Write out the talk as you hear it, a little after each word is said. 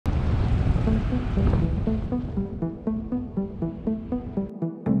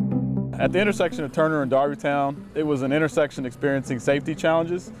At the intersection of Turner and Darbytown, it was an intersection experiencing safety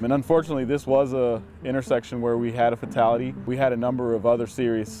challenges. And unfortunately, this was an intersection where we had a fatality. We had a number of other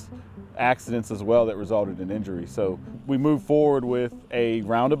serious accidents as well that resulted in injury. So we moved forward with a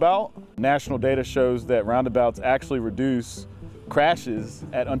roundabout. National data shows that roundabouts actually reduce crashes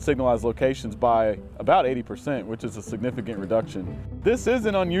at unsignalized locations by about 80%, which is a significant reduction. This is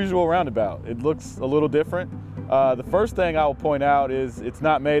an unusual roundabout. It looks a little different. The first thing I will point out is it's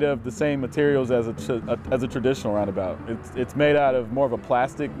not made of the same materials as a traditional roundabout. It's made out of more of a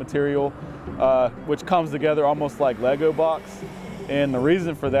plastic material, which comes together almost like Lego blocks. And the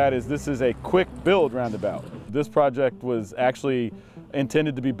reason for that is this is a quick build roundabout. This project was actually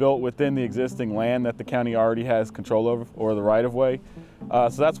intended to be built within the existing land that the county already has control over, or the right-of-way. So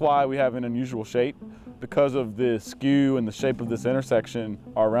that's why we have an unusual shape. Because of the skew and the shape of this intersection,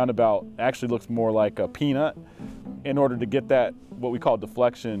 our roundabout actually looks more like a peanut in order to get that, what we call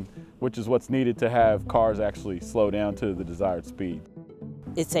deflection, which is what's needed to have cars actually slow down to the desired speed.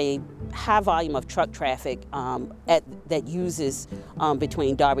 It's a high volume of truck traffic that uses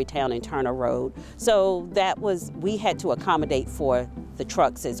between Darbytown and Turner Road. So we had to accommodate for the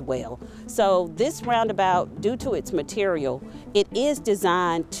trucks as well. So this roundabout, due to its material, it is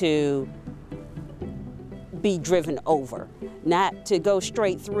designed to be driven over, not to go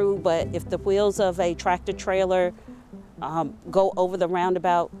straight through, but if the wheels of a tractor trailer go over the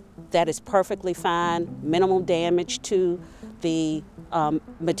roundabout, that is perfectly fine, minimal damage to the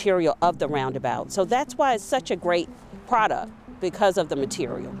material of the roundabout. So that's why it's such a great product, because of the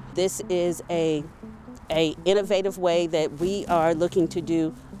material. This is a innovative way that we are looking to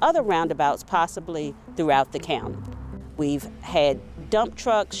do other roundabouts possibly throughout the county. We've had dump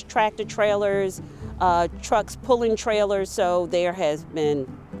trucks, tractor trailers, trucks pulling trailers, so there has been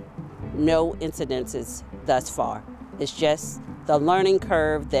no incidences thus far. It's just the learning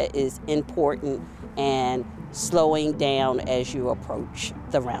curve that is important and slowing down as you approach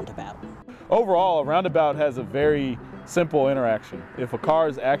the roundabout. Overall, a roundabout has a very simple interaction. If a car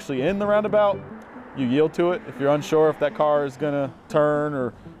is actually in the roundabout, you yield to it. If you're unsure if that car is going to turn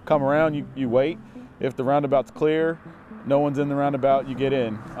or come around, you wait. If the roundabout's clear, no one's in the roundabout, you get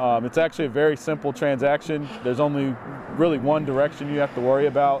in. It's actually a very simple transaction. There's only really one direction you have to worry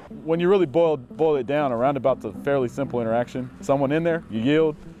about. When you really boil it down, a roundabout's a fairly simple interaction. Someone in there, you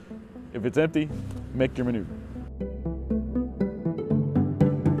yield. If it's empty, make your maneuver.